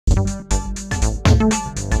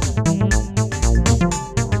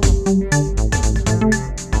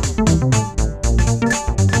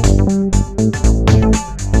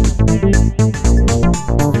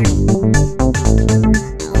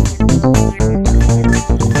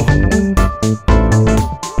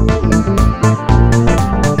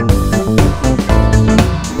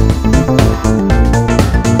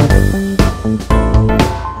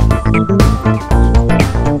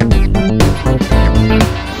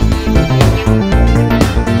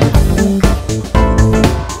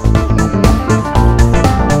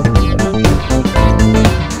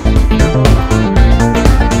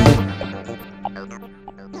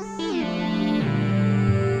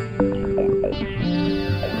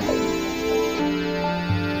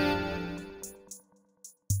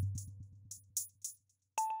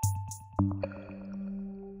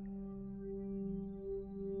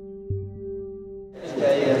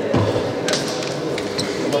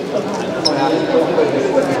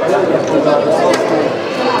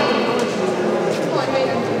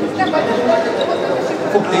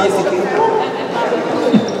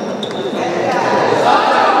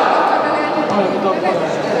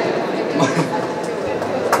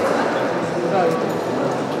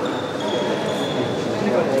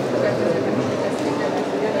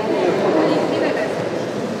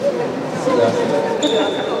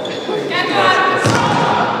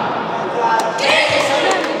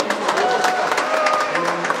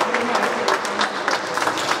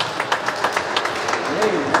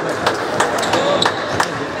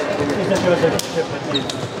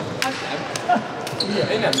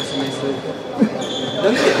Én nem veszem észre. De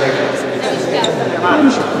miért nem veszem észre?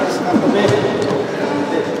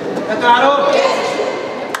 Betárok!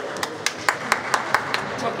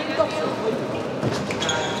 Csak én kapcsolom, hogy...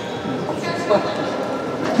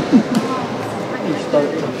 Nincs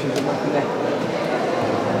tartalmasítom, ne.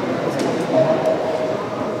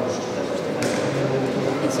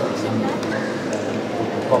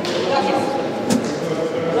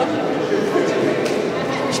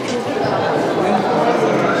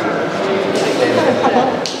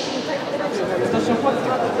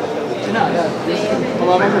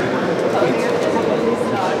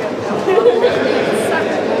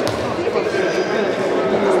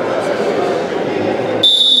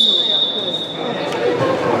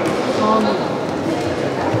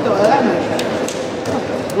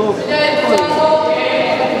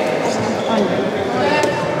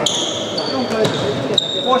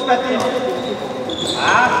 Most Peti!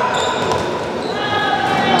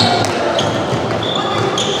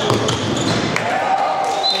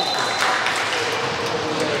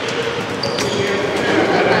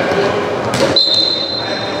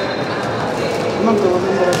 Nem tudom,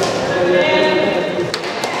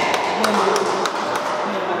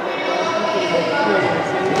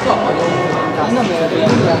 nem érdekel.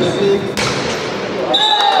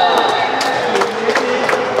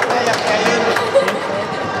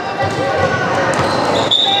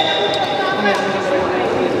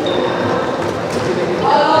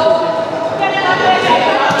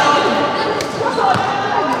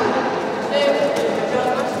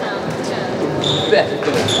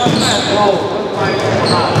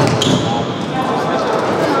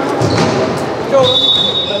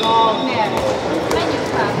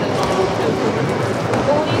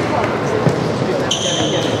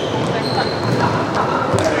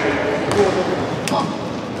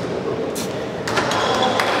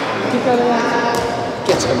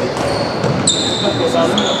 Kecskemét.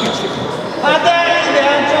 Hát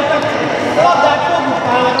igen, csak a labdát fogjuk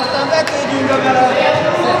már, aztán vetődjünk be vele.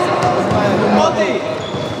 Mati!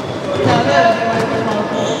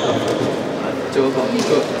 Csóban,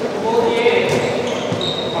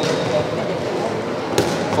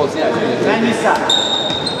 Menj vissza!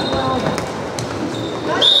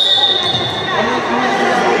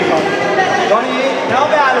 Dani, ne a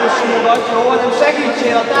beállós simogatj, jó, hanem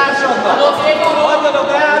segítsél a társadnak! Hagyjad a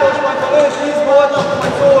beállós, majd ha lősz 10 gólt, akkor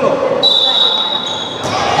majd szólok!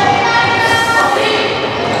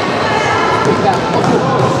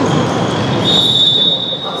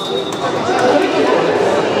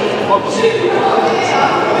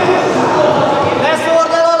 Ne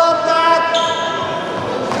szórd el a labdát!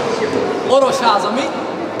 Orosháza, mi?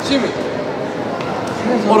 Simi?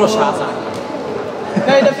 Orosházák.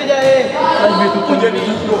 Ne ide figyelj!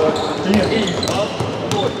 Ugyanígy volt. Így van.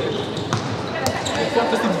 Volt is.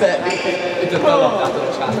 Ezt így beütötte a labdát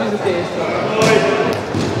Orosházák.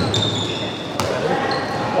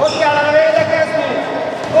 Ott kellene védekezni!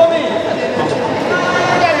 Tomi!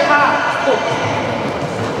 Gyere már!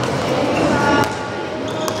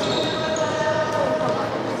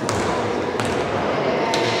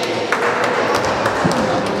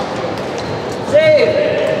 Szép!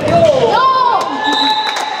 Jó!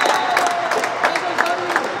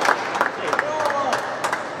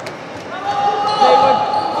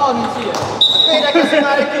 Védekezni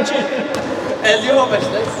már egy kicsit! Ez jó mes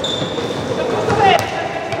lesz.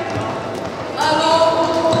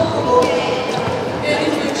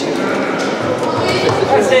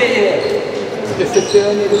 Beszéljél!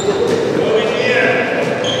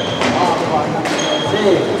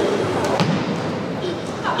 Szép!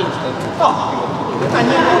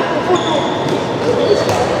 Menjél! Futunk!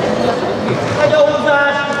 Megy a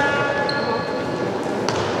húzás!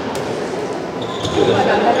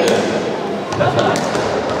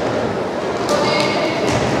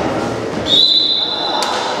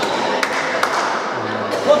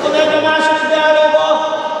 Ott egyre másik beállóba!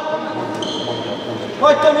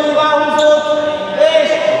 Hagytam nyilvánhúzót! És...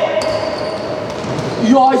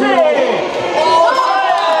 Jaj, jó!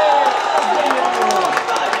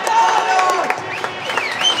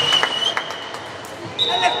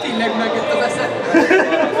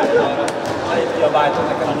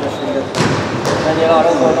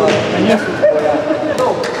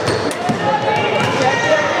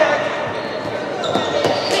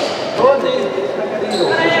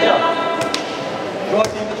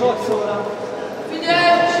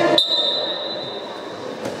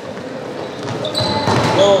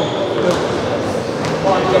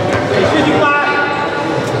 És vigyük már!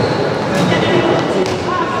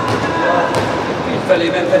 Így felé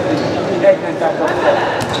mentettünk. Egy ment át. Meg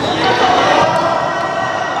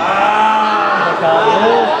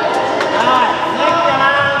kell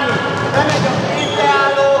állni! Bemegy a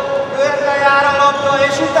kétbeálló, körbe jár a labda,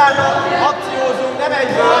 és utána akciózunk, nem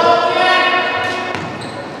egyből!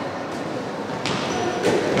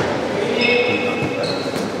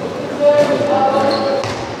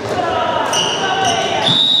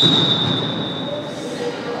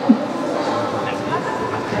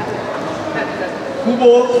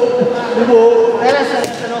 Hubó, ne leszel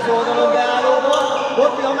ezen az oldalon beállóban,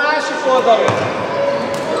 Botti a másik oldalon.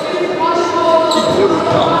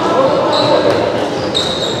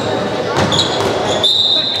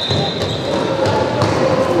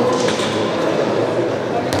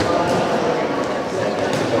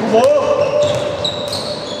 Hubó!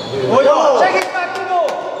 Jó! Segíts meg, Hubó!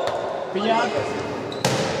 Figyelj!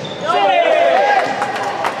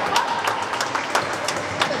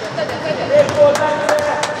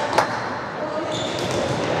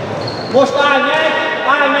 Most állj meg!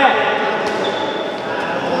 Állj meg!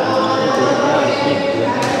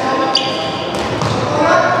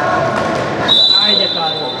 Állj, de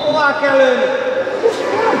Károl! Hová kell lőni?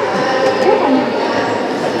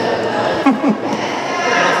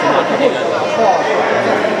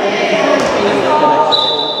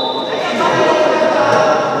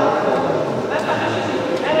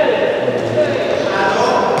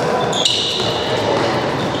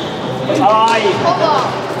 Állj!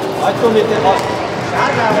 Hagytom itt, ha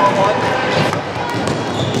sárgával vagy.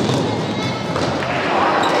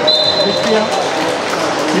 Krisztián?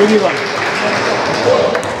 Mi van?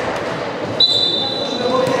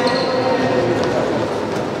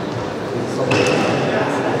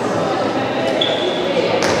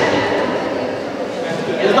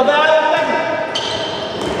 Ez a beálló meg!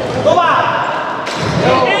 Tovább!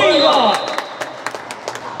 Így van!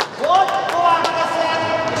 Tovább teszed,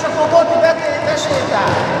 és akkor Botti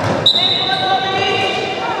besétál.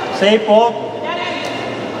 Szép volt!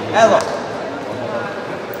 Ez van!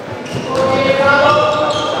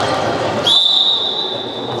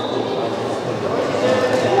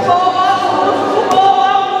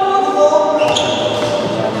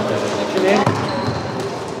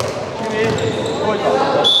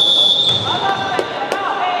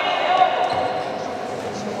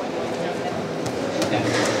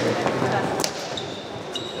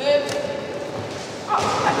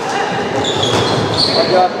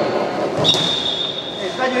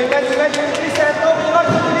 És megyünk, viszont, Tomi, vagy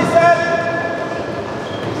Tomi, viszont!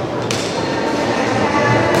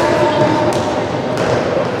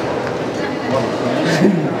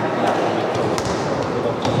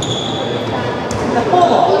 De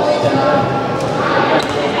hova?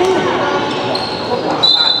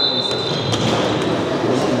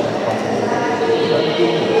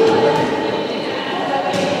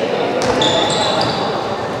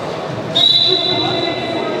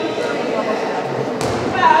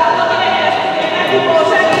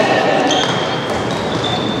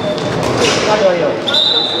 Nagyon jó.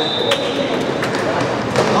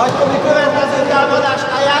 Nagy Tomi, következő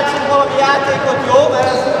támadásnál játszunk valami játékot, jó? Mert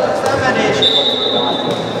ez szenvedés.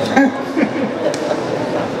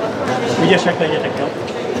 Ügyesek legyetek, jó?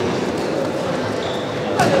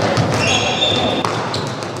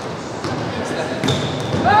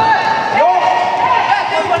 Jó!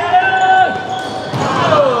 Vették van elő!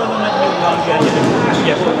 Nem megy még van, gyertek.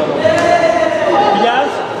 Ügyes oldalon. Vigyázz!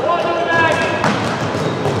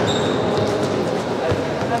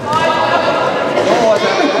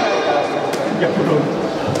 Gyakorolj.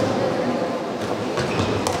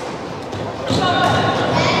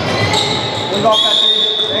 Úgy van, Peti,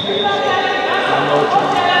 segíts!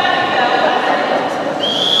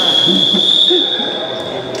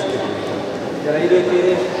 Gyere,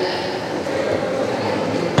 időkérés!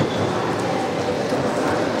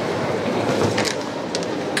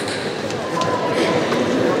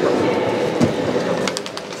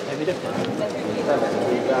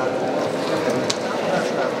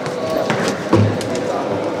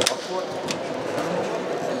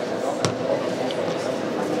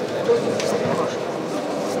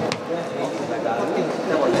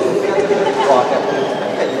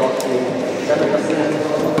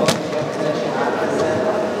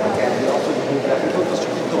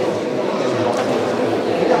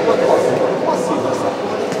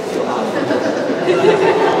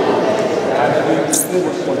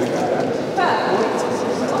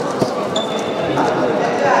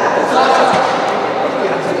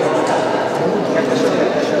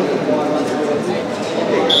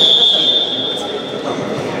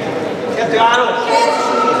 Kettő, három!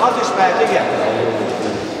 lehet, igen.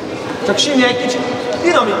 Csak Simi egy kicsit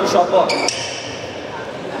dinamikusabban.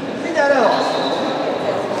 Mindenre van.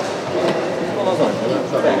 Van az anyja, nem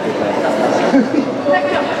csak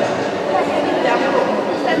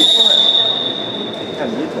nem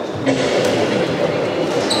mit van?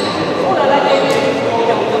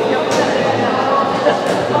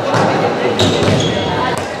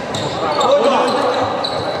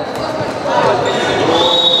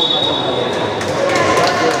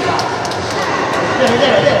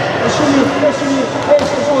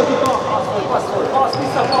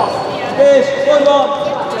 És, hogy van?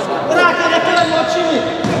 Rá kellett tenni a Simi!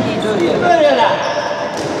 Örjön rá!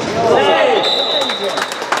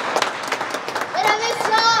 Gyere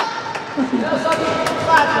vissza!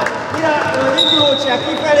 Indulócsiák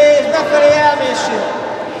kifelé és befelé elméssünk.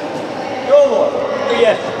 Jó volt.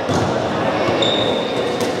 Igen.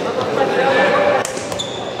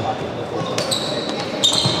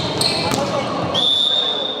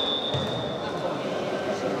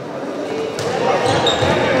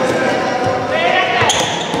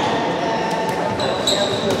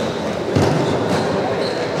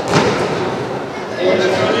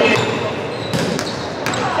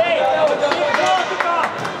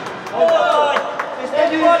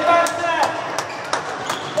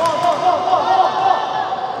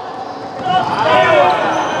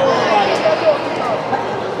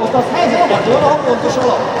 Ott az helyzetet van, a pontos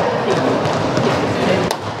alap.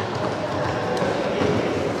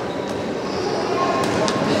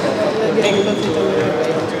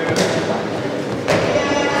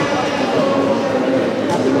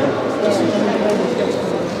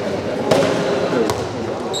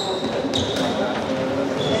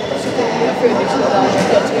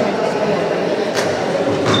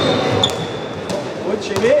 Úgy,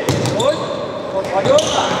 Simi, úgy, ott vagyok.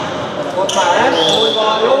 Ott már nem, úgy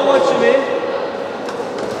van, jó volt Simi.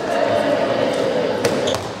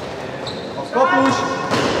 Az kapus.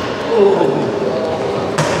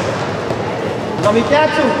 Na mit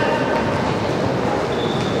játszunk?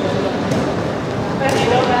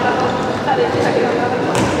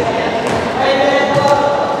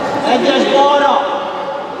 Egyes balra.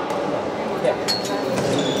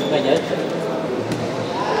 Megy egy.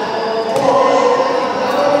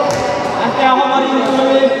 Nem kell hamar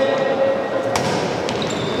indulni.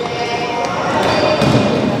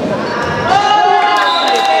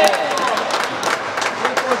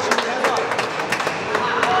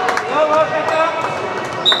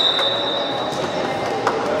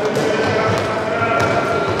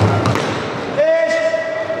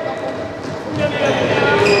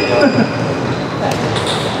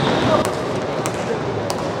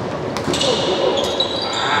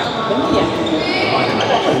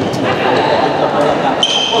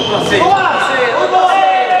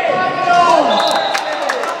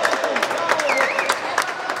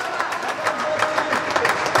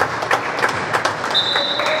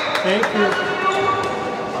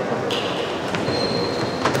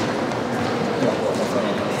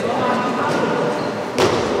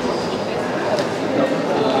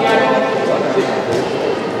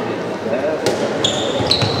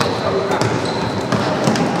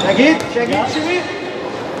 Segít, Simi!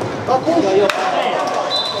 Kapus!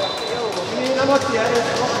 Simi, nem adsz ilyen,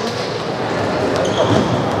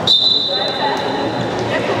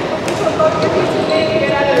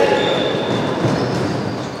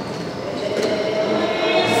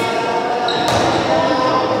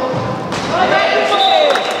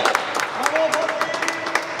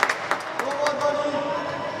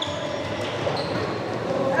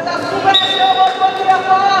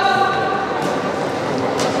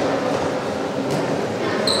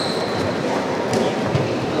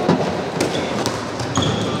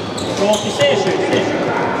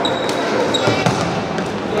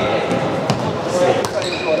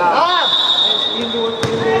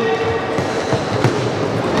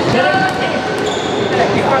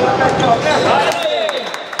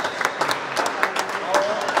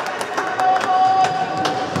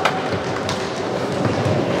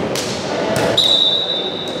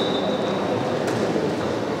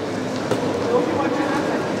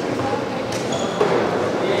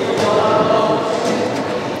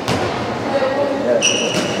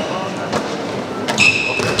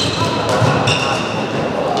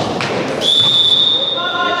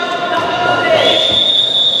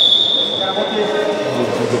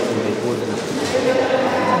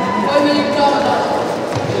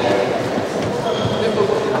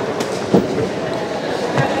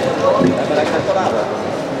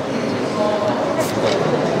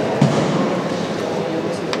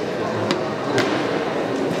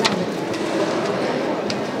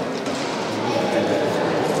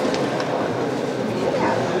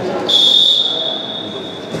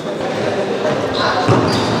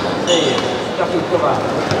 Folytatjuk tovább.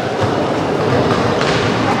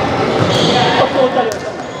 Ott volt előtt.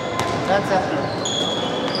 Rendszer.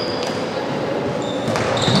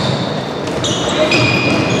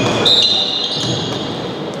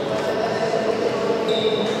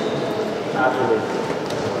 Átfogó.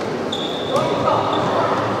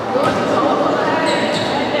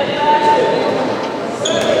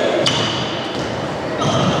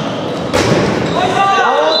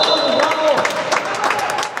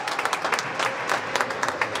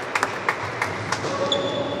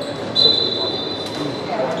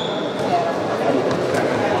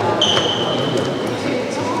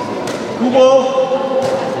 Kubó,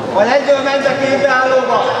 majd egyből menj a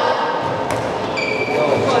képbeállóba.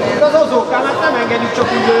 Ez az ozókám, hát nem engedjük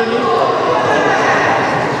csak úgy lőni.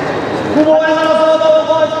 Kubó, ezen az oldalon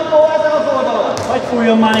vagy, Kubó, ezen az oldalon. Hagy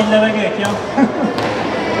fújjon már egy levegőt, ja?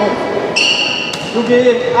 Nyugi,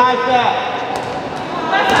 állj fel!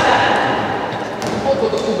 Ott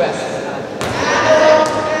volt a kubesz.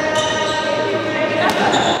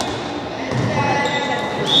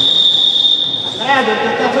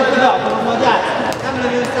 Eldöntöttem, hogy oda akarom majd játszani. Nem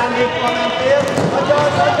lövő szándékkal mentél.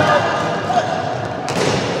 Hagyjad, hagyjad!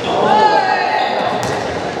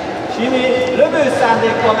 Simi, lövő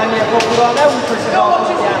szándékkal menni a kapura, ne úgy, hogy se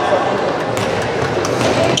akarod játszani.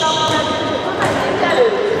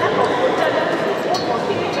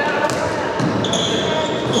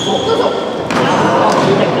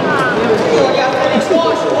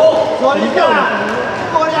 Zolikám!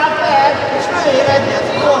 Korjál fel, és lőjél egyet,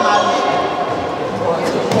 normális.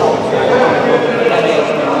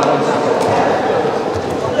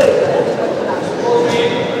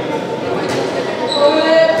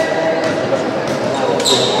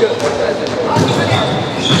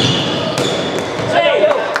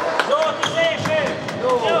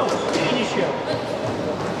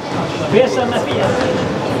 Vérszemmel figyelj!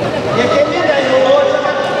 Egyébként minden jó volt, csak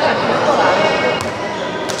nem tudsz találni.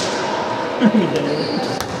 Minden jó.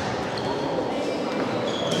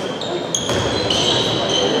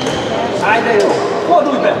 Állj, de jó!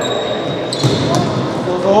 Fordulj be!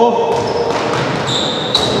 Zozó!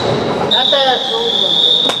 Hetes!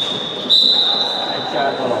 Egy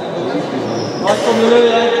sárt alatt. Nagy Tomi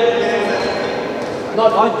lőjön!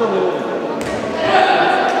 Nagy Tomi lőjön!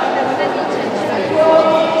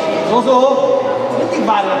 Zozó! Mindig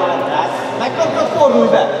várja a labdát. Megkaptad, fordulj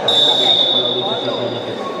be!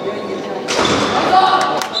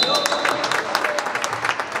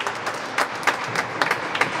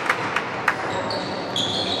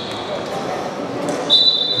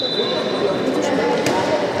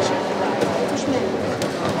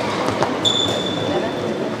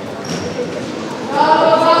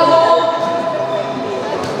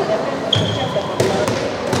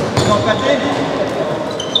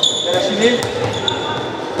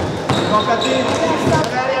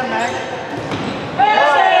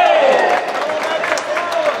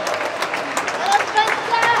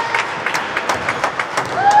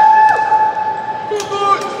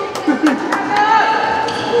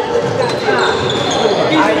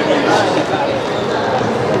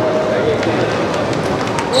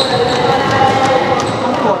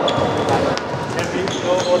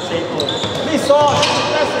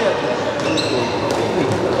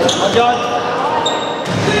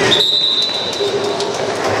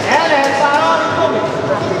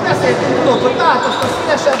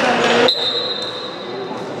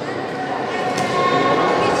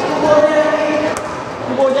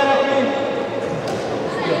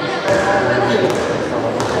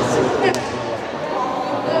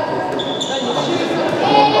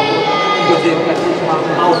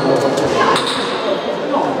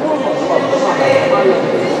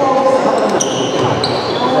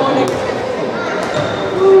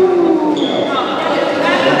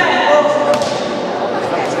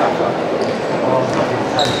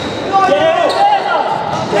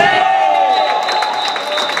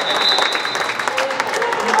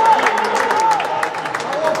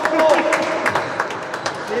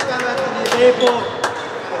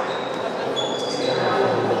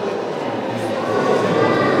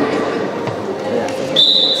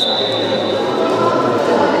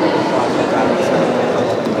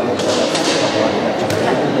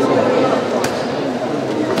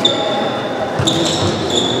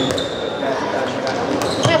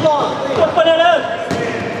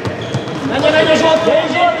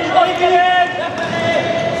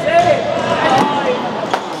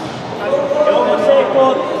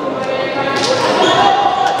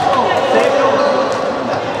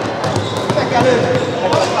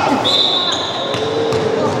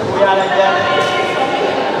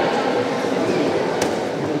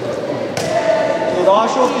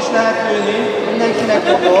 alsót is lehet lőni, mindenkinek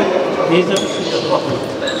mondom. Nézzük.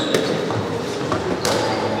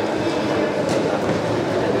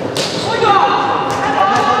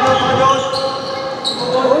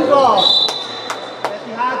 Úgy van!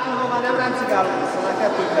 Peti hátulról már nem ráncigálunk vissza, már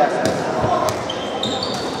 2 perc.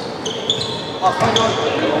 Azt hagyod.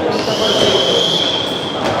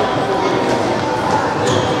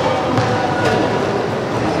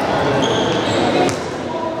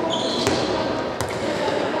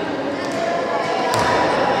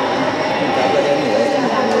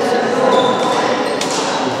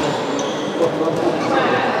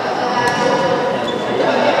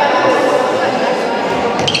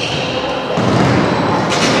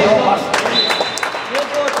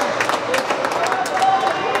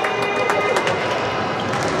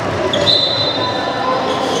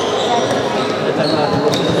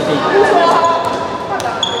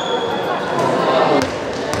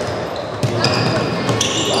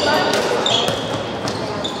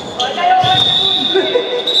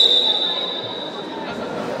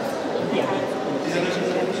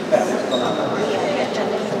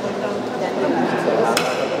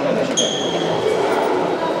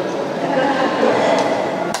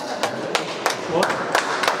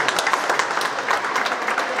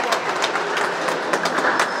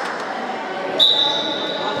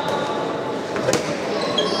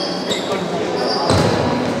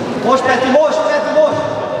 Most, Peti, most!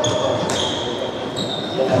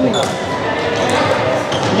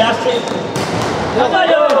 Vigyázz szép!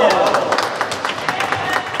 Nagyon ügyes!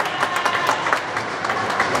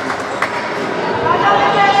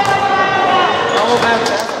 Jó,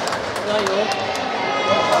 Bence! Nagyon jó!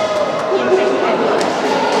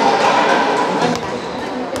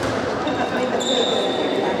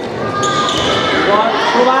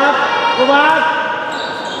 Tovább!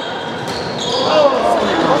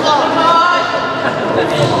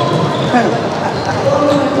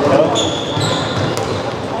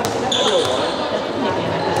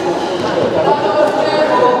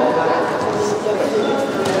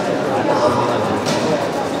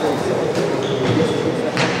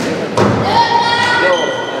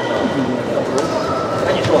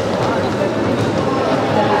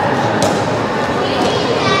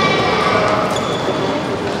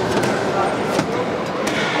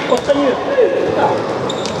 Ott a nyílt!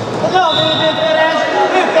 Ne a védőt keresd!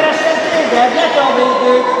 Ők keresnek téged, ne te a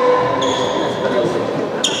védőt!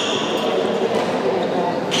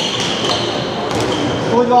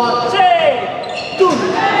 Úgy van! Szép! Tud!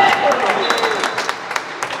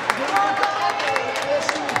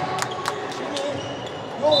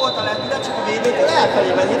 Jó volt a lendület, csak a védőtől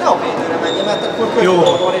elfelé menni, ne a védőre menj, mert akkor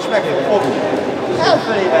könyvből van és meg fogjuk.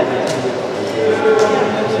 Elfelé menni.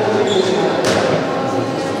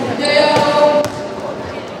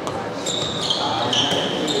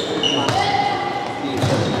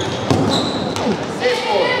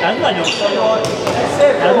 Ez nagyon szép!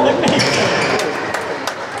 Szép Ez volt! meg még szép!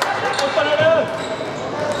 Ott van elő!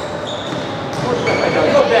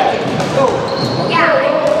 Jó, be! Jó!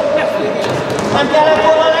 Nem kellett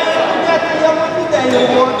volna leírni, hogy amúgy minden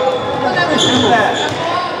jó volt. De nem is jön le.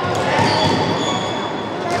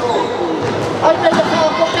 Hogy megy a fel,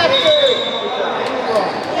 akkor 2!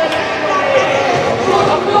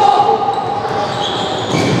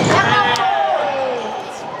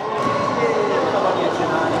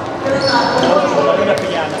 Oda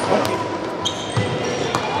figyelnek!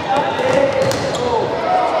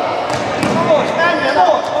 Most, menjen,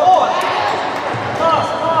 most!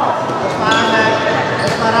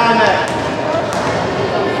 Most már rámegy!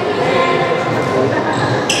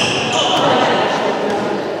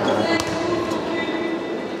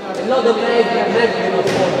 Ladom egyben megvan a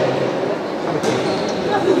forduló.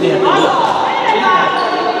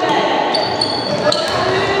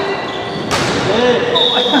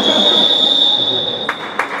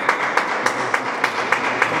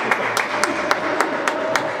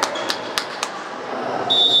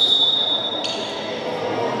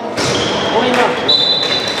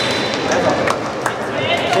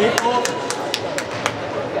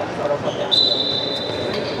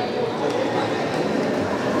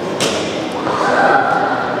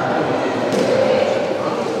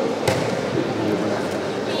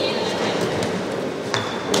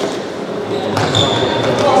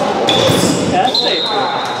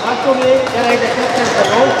 Akkor még gyere ide kettesbe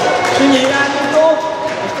jobb, Sünyi irányító,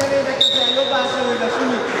 és te védekezel jobb átszerűbe,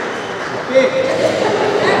 Sünyi. Oké?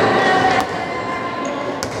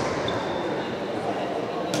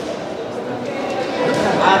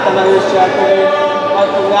 Átemelős cselekvő,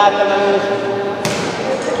 adtunk átemelős.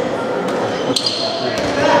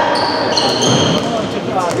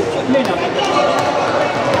 Miért nem?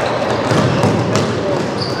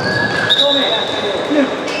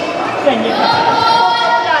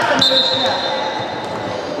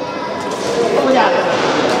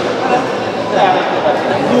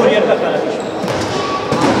 Júriért befele is.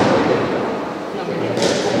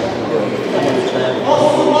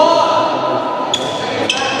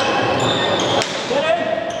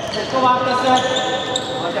 Tovább teszed!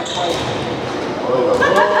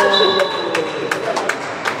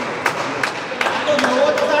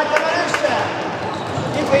 Volt az átkemeréssel?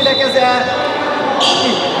 Itt védekezel!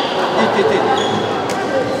 Itt.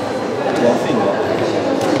 Van finga.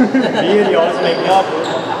 Bírja, az még jobb.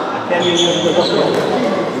 Kerülj az akkor.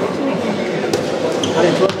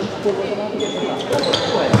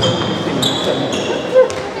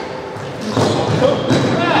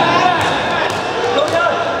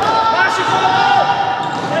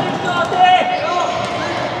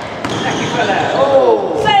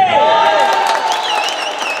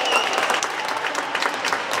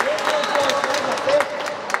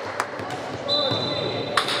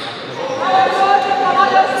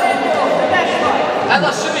 Ez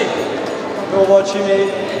a Simi! Jó volt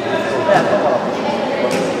Simi. Lehet tovább.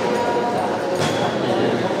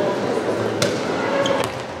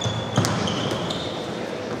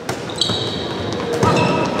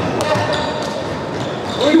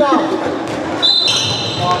 Úgy van!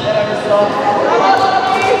 Gyere vissza!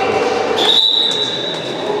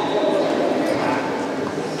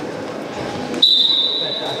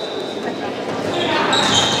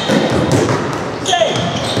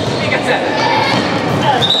 Még egyszer!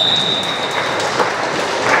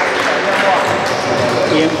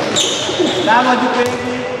 Támadjuk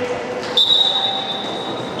végig!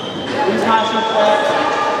 10 másodperc!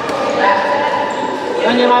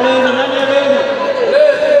 Menjél már lőni!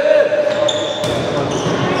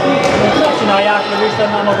 Csinálják meg is,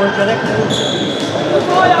 nem magos gyerek.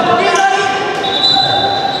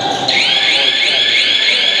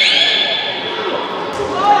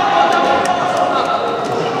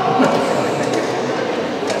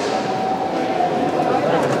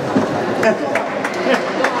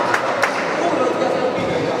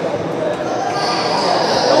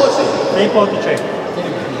 Szép volt a csek.